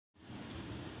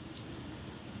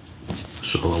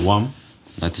Shalom.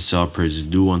 Let us all praise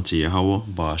due unto Yahweh,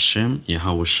 Ba'ashem,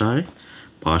 Yahweh Shai,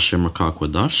 Ba'ashem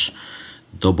Rakakwadash.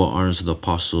 Double honors to the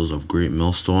apostles of Great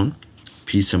Millstone.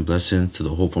 Peace and blessings to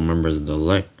the hopeful members of the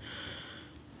elect.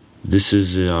 This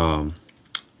is,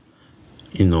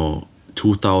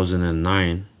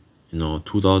 2009.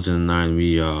 2009,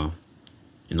 we,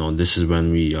 this is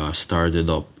when we started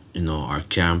up, our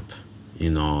camp.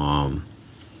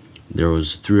 There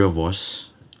was three of us.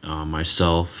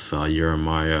 Myself,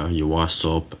 Jeremiah,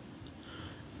 Yuwasop,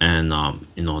 and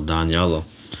Daniela,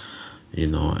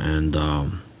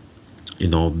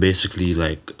 basically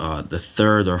like the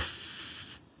third or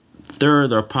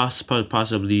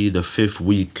possibly the fifth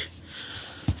week,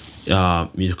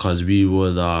 because we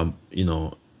would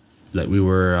we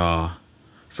were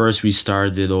first we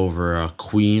started over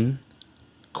Queen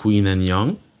and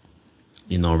Young,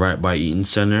 right by Eaton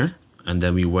Center, and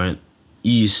then we went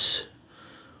east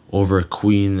over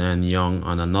Queen and Young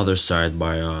on another side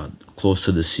by close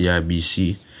to the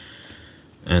CIBC,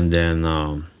 and then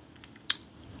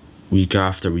week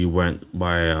after we went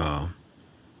by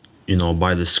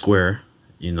by the square,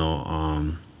 right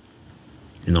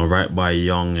by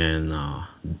Young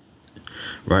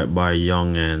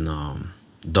and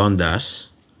Dundas,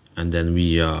 and then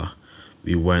we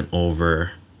went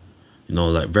over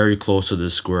like very close to the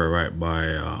square right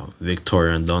by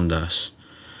Victoria and Dundas.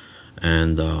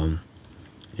 And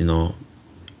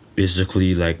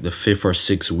basically like the fifth or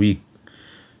sixth week,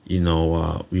 we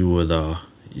would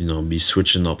be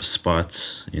switching up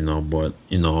spots, but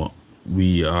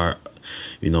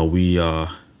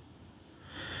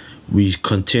we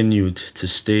continued to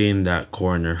stay in that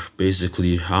corner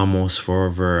basically almost for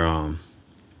over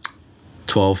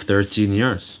 12-13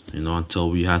 years, until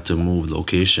we had to move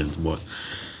locations. But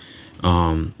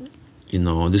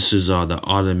this is the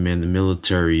Ottoman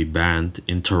military band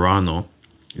in Toronto,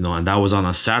 and that was on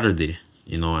a Saturday,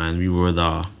 and we would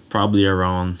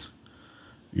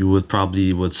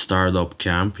would start up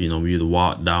camp, we would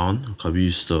walk down, because we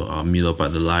used to meet up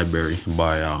at the library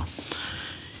by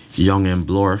Young and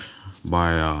Bloor,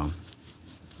 by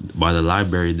the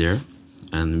library there,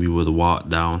 and we would walk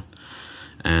down,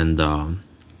 and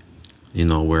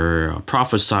we're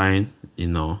prophesying, we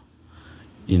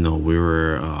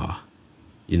were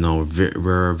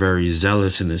we're very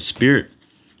zealous in the spirit,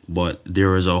 but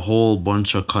there was a whole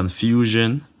bunch of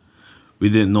confusion. We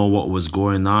didn't know what was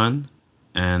going on,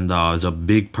 and it was a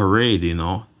big parade,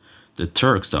 the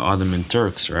Turks, the Ottoman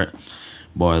Turks, right?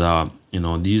 But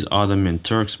these Ottoman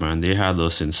Turks, man, they had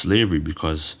us in slavery,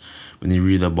 because when you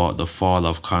read about the fall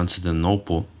of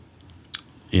Constantinople,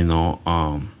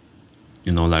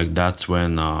 like that's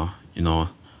when like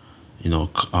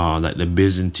the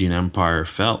Byzantine Empire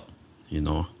fell.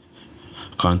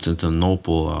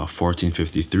 Constantinople,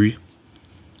 1453,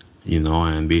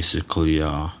 and basically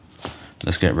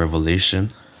let's get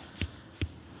Revelation,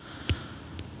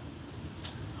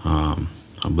 I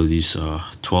believe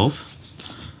 12.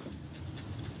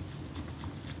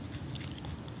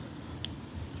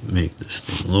 Make this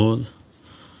thing load.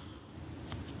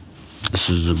 This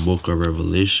is the book of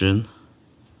Revelation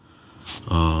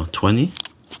 20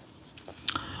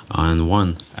 and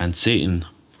 1.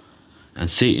 And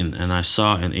I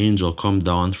saw an angel come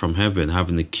down from heaven,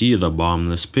 having the key of the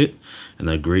bottomless pit and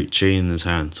a great chain in his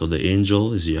hand. So the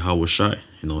angel is Yahweh Shai.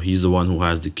 He's the one who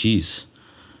has the keys.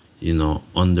 He's the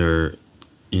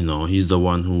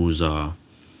one who's the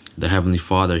Heavenly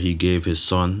Father. He gave his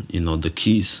son, the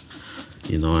keys.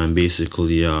 And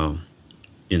basically,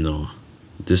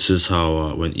 this is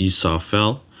how when Esau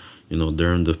fell,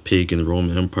 during the pagan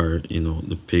Roman Empire,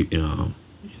 the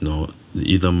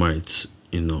Edomites,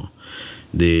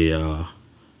 they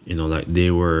like they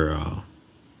were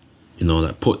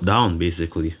like put down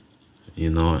basically,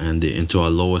 and they into a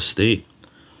lower state,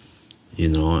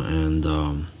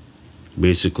 and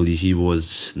basically he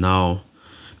was now,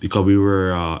 because we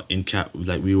were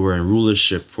we were in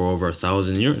rulership for over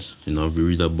 1,000 years. We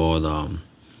read about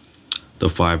the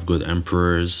 5 good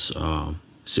emperors,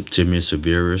 Septimius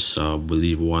Severus, I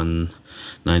believe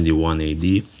 191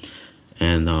 AD,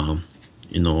 and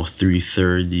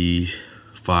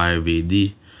 335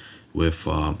 AD with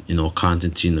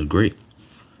Constantine the Great,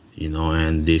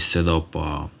 and they set up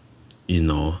the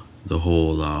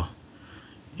whole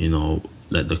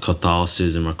like the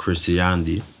Catholicism or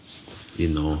Christianity,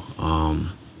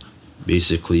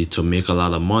 basically to make a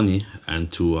lot of money and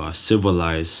to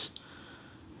civilize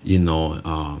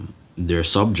their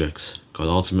subjects, because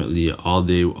ultimately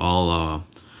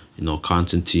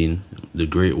Constantine the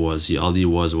Great was, all he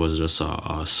was just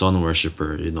a sun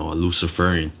worshiper, a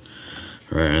Luciferian,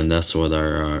 right? And that's what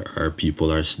our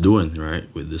people are doing, right,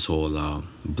 with this whole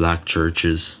black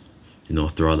churches,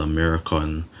 throughout America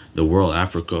and the world,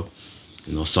 Africa,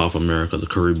 South America, the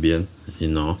Caribbean, they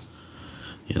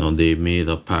made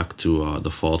a pact to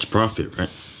the false prophet, right?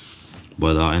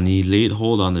 But and he laid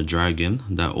hold on the dragon,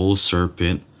 that old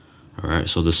serpent, all right.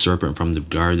 So the serpent from the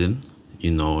garden,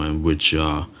 and which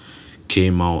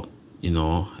came out,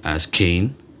 as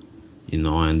Cain,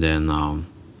 and then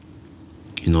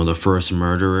the first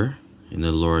murderer, and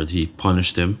the Lord, he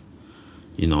punished him.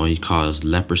 He caused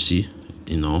leprosy,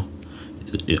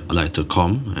 like to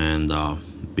come, and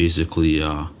basically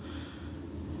the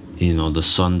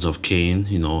sons of Cain,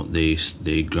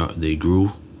 they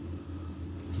grew.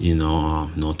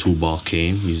 Tubal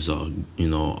Cain, he's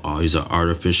he's an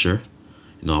artificer,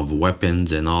 of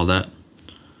weapons and all that.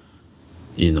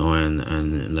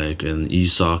 And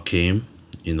Esau came,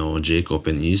 Jacob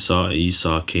and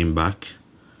Esau came back,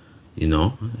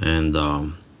 and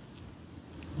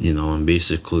and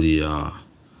basically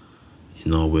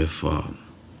with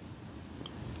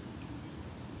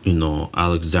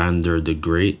Alexander the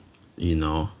Great,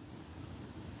 during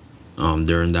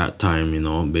that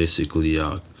time, basically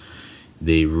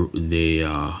they ruled,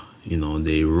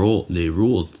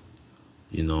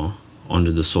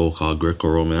 under the so-called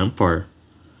Greco-Roman Empire,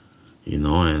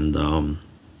 and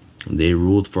they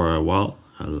ruled for a while,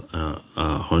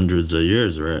 hundreds of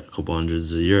years, right? A couple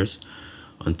hundreds of years,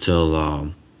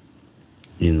 until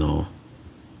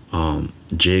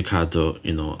Jake had to,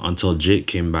 until Jake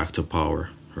came back to power,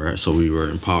 right? So we were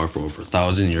in power for over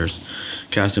 1,000 years.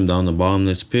 Cast him down the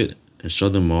bottomless pit and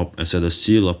shut him up, and set a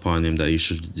seal upon him, that he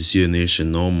should see a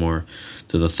nation no more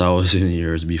till the 1,000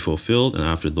 years be fulfilled, and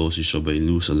after those he shall be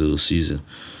loose a little season.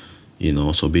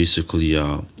 So basically,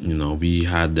 we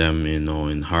had them, in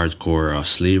hardcore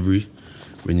slavery.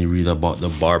 When you read about the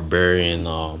barbarian,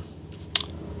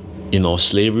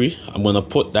 slavery, I'm gonna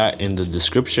put that in the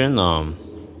description.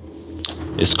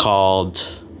 It's called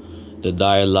the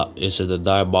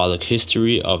diabolic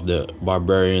history of the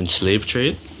barbarian slave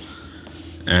trade,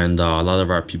 and a lot of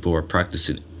our people were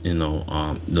practicing,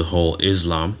 the whole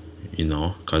Islam,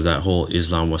 because that whole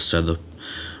Islam was set up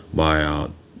by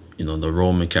the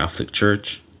Roman Catholic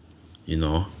Church,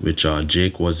 which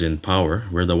Jake was in power.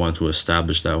 We're the ones who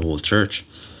established that whole church,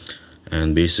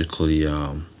 and basically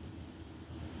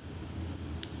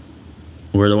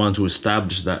we're the ones who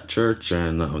established that church,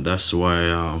 and that's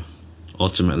why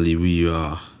ultimately we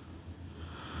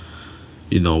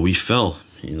we fell,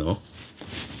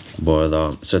 but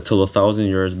it said till 1,000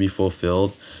 years be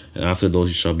fulfilled, and after those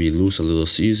you shall be loose a little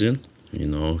season.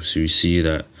 So you see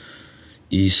that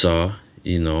Esau,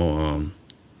 they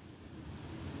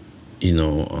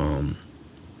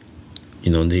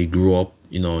grew up,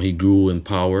 he grew in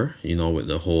power, with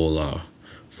the whole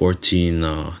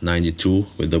 1492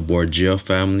 with the Borgia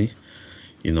family,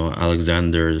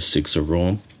 Alexander VI of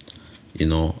Rome. A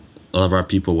lot of our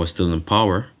people were still in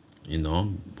power,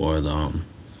 but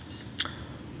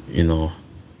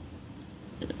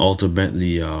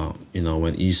ultimately,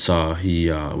 when Esau, he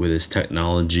with his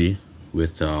technology,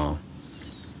 with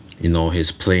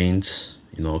his planes,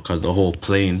 because the whole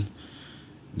plane,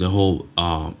 the whole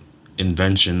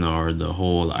invention, or the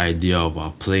whole idea of a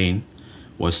plane,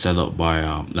 was set up by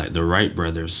like the Wright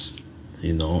brothers,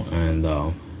 and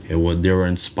they were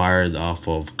inspired off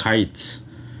of kites,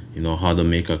 how to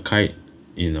make a kite,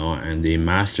 and they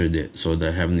mastered it. So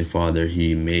the Heavenly Father,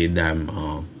 he made them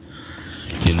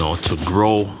to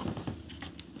grow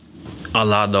a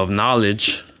lot of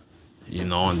knowledge,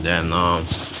 and then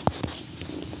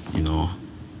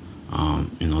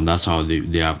that's how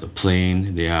they have the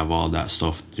plane, they have all that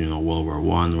stuff, World War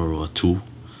One, World War Two,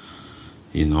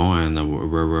 and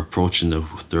we're approaching the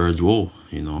third woe.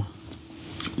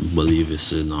 Believe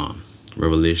it's in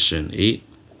Revelation 8.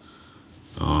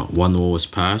 One woe is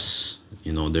past,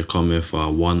 they're coming for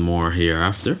one more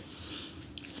hereafter,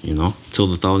 till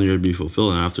the 1,000 years be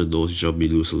fulfilled, and after those you shall be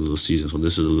loose a little season. So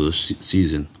this is a little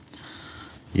season,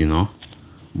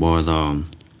 but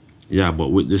yeah, but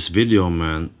with this video,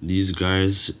 man, these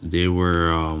guys, they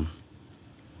were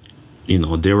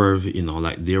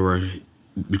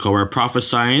because we're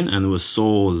prophesying and it was so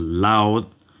loud,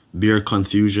 bare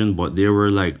confusion, but they were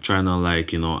like trying to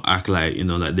act like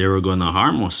like they were gonna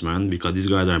harm us, man, because these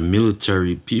guys are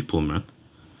military people, man,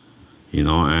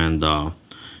 and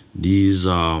these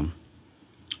the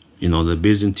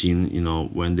Byzantine,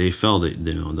 when they fell,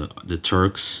 the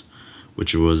Turks,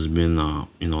 which was been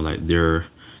like they're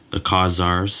the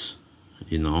Khazars,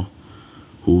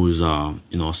 who's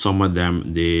some of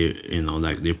them, they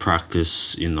like they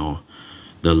practice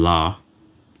the law,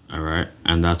 all right,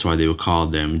 and that's why they would call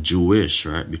them Jewish,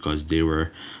 right? Because they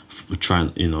were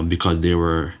trying, because they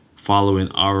were following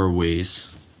our ways,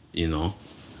 you know,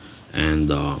 and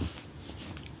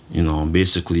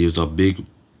basically it was a big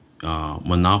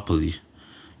monopoly,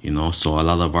 so a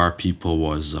lot of our people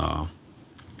was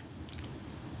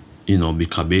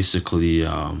because basically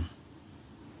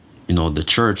the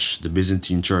church, the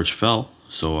Byzantine church fell,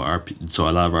 so so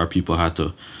a lot of our people had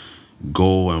to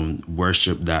go and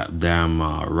worship that damn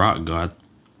rock god,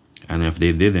 and if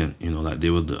they didn't, like they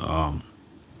would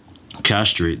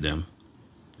castrate them,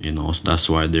 so that's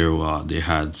why they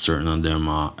had certain of them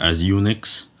as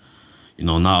eunuchs.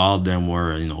 Not all of them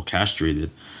were castrated,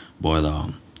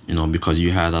 but because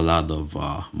you had a lot of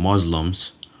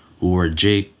Muslims who were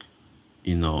Jake,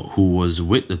 who was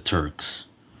with the Turks.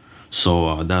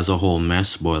 So that's a whole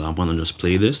mess, but I'm gonna just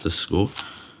play this. Let's go.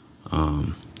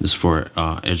 This for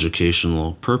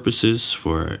educational purposes,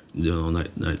 for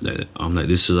like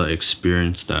this is an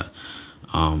experience that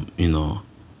our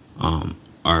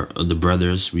the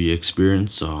brothers we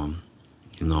experience, Jeremiah,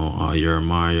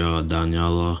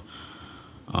 Daniela,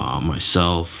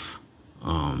 myself,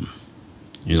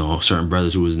 certain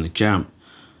brothers who was in the camp,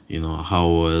 how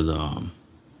would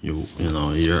your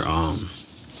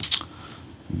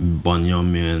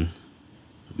Bunyamin,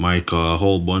 Micah, a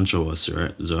whole bunch of us,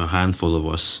 right? There's a handful of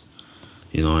us,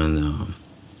 and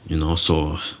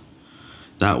so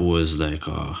that was like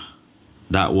like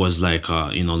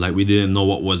we didn't know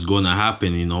what was going to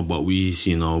happen, but we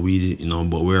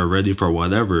but we were ready for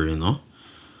whatever,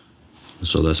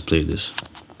 so let's play this.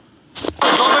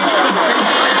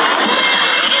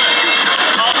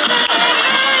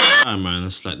 Yeah, man,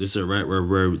 it's like this is right where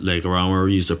we're like around where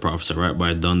we used to prophesy, right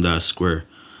by Dundas Square,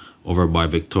 over by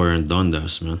Victoria and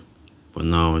Dundas, man. But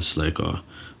now it's like a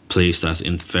place that's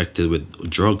infected with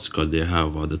drugs because they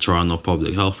have the Toronto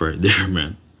Public Health right there,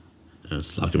 man. And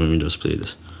it's like, let me just play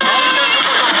this.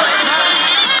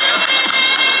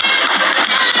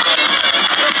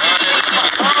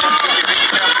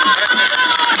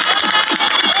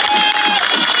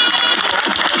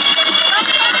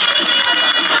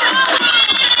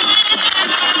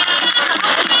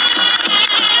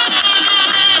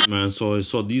 Man, so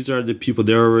these are the people,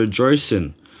 they were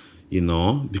rejoicing,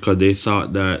 because they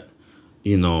thought that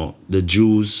the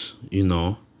Jews,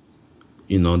 that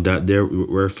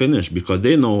we're finished, because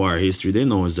they know our history, they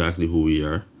know exactly who we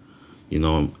are.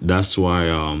 That's why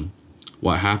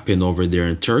what happened over there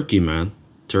in Turkey, man,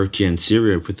 Turkey and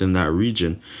Syria, within that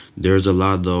region, there's a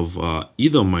lot of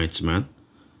Edomites, man.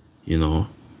 The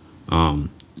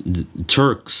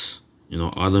Turks,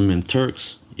 Ottoman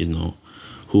Turks,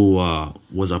 who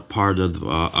was a part of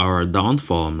our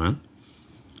downfall, man.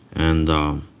 And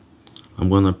I'm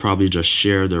gonna probably just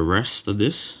share the rest of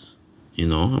this. I'm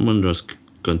gonna just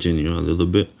continue a little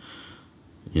bit,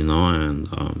 and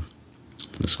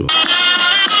let's go.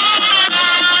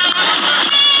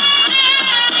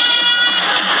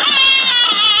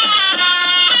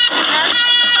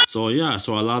 So yeah,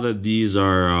 so a lot of these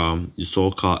are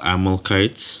so-called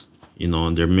Amalekites,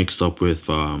 and they're mixed up with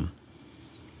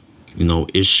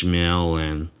Ishmael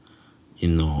and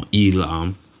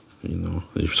Elam,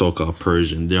 the so-called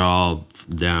Persian. They're all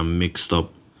damn mixed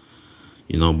up,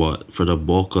 but for the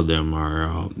bulk of them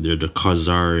are they're the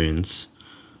Khazarians.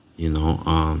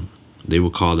 They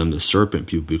would call them the serpent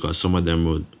people because some of them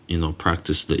would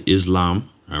practice the Islam,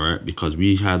 all right, because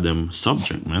we had them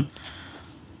subject, man.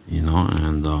 And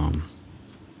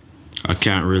I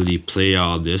can't really play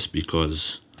all this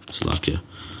because it's like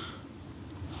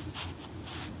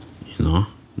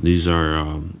these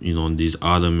are these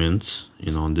Ottomans,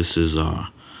 this is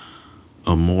a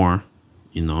Moor,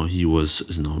 he was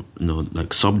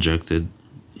like subjected,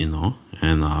 and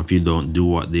if you don't do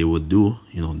what they would do,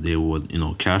 they would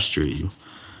castrate you,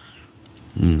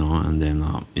 and then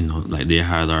like they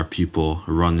had our people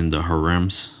running the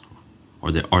harems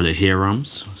or the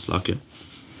harems. It's like it,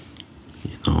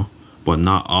 but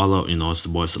not all of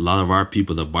but a lot of our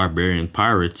people, the barbarian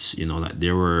pirates, like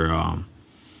they were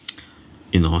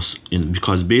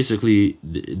because basically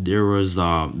there was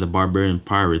the barbarian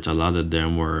pirates, a lot of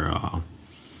them were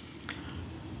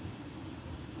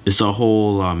it's a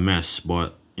whole mess,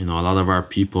 but a lot of our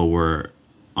people were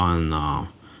on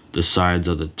the sides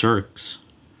of the Turks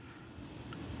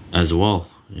as well,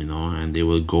 and they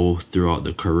would go throughout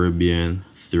the Caribbean,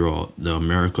 throughout the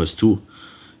Americas too,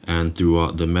 and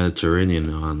throughout the Mediterranean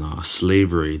on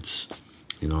slave raids,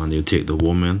 and they would take the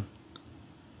woman.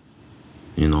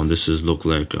 This is look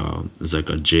like it's like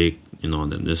a Jake,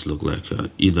 then this look like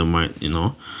Edomite,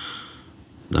 that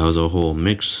was a whole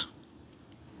mix.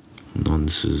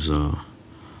 This is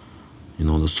you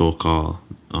know, the so-called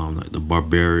like the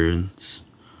barbarians,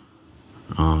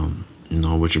 you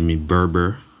know, which would mean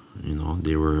Berber. You know,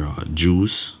 they were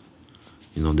Jews.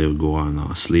 You know, they would go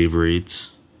on slave raids.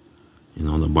 You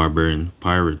know, the barbarian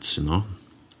pirates. You know,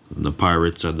 the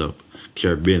pirates of the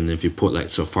Caribbean. If you put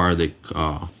like Sephardic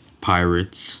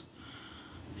pirates,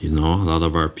 you know, a lot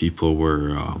of our people were,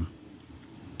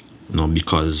 you know,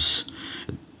 because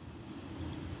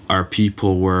our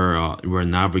people were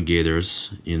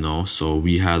navigators, you know, so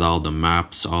we had all the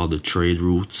maps, all the trade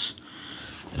routes,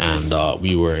 and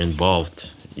we were involved,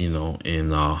 you know,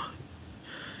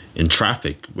 in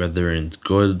traffic, whether in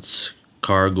goods,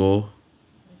 cargo,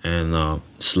 and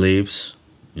slaves,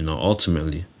 you know,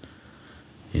 ultimately,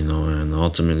 you know, and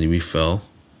ultimately we fell,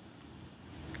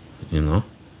 you know.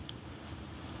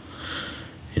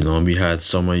 You know, we had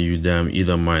some of you damn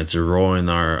Edomites rowing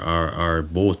our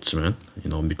boats, man. You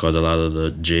know, because a lot of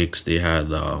the Jakes, they had,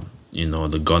 you know,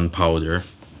 the gunpowder,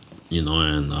 you know,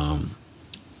 and,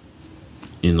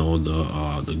 you know,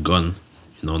 the gun,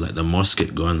 you know, like the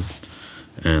musket gun,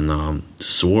 and,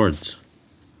 swords,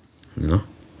 you know.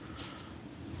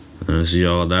 And see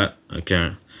all that? I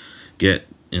can't get,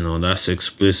 you know, that's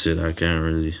explicit. I can't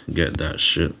really get that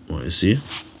shit. What you see?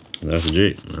 That's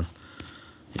Jake, man.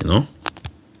 You know?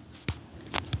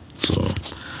 So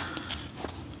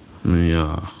let me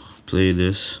play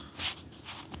this.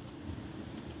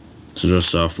 It's just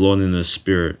floating in the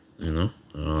spirit, you know.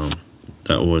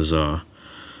 That was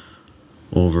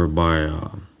over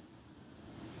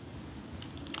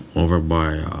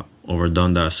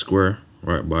Dundas Square,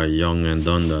 right by Young and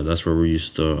Dundas. That's where we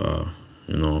used to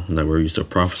you know, that we used to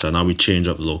prophesy. Now we change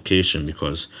up the location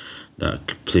because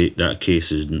that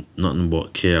case is nothing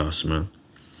but chaos, man.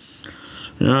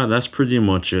 Yeah, that's pretty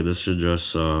much it. This is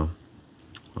just a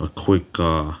quick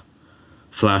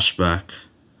flashback,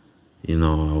 you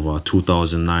know, of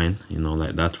 2009. You know,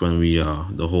 like that's when we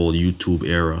the whole YouTube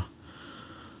era,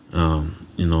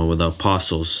 you know, with the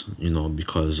apostles, you know,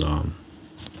 because in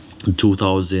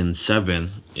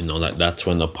 2007, you know, like that's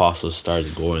when the apostles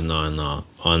started going on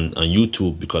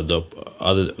YouTube, because the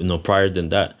other, you know, prior than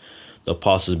that, the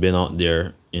apostles been out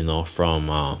there, you know, from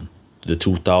the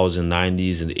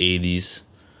 2090s and the 80s.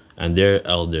 And their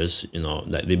elders, you know,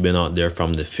 like they've been out there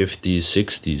from the 50s,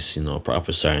 60s, you know,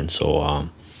 prophesying. So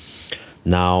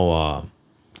now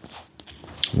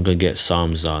I'm gonna get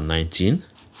Psalms 19,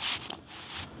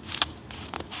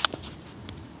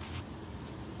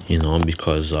 you know,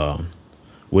 because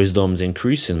wisdom's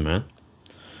increasing, man.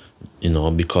 You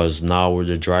know, because now we're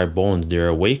the dry bones, they're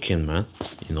awakened, man.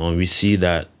 You know, and we see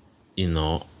that, you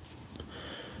know,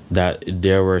 that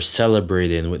they were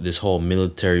celebrating with this whole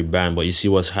military ban. But you see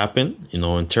what's happened, you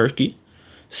know, in Turkey,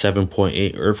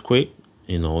 7.8 earthquake,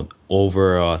 you know,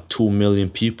 over 2 million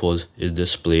people is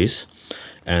displaced,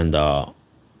 and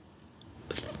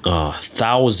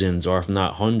thousands, or if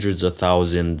not hundreds of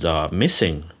thousands,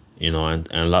 missing, you know, and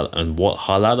a lot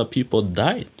of people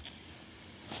died,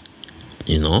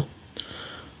 you know.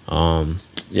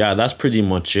 Yeah, that's pretty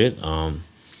much it.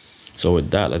 So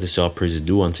with that, let us all praise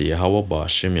due unto Yahweh,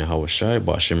 Ba'ashem, Yahweh Shai,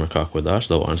 Ba'ashem, Rakakwadash,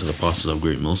 thou unto the apostles of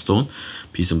Great Millstone.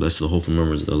 Peace and blessings to the hopeful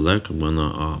members of the elect. I'm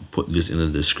gonna put this in the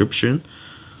description.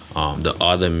 The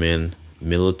Ottoman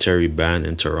military ban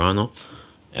in Toronto,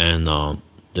 and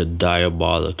the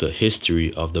diabolical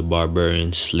history of the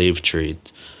barbarian slave trade.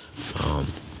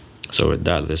 So with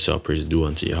that, let's all praise due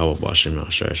unto Yahweh, Ba'ashem, Yahweh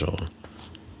Shai, Shalom.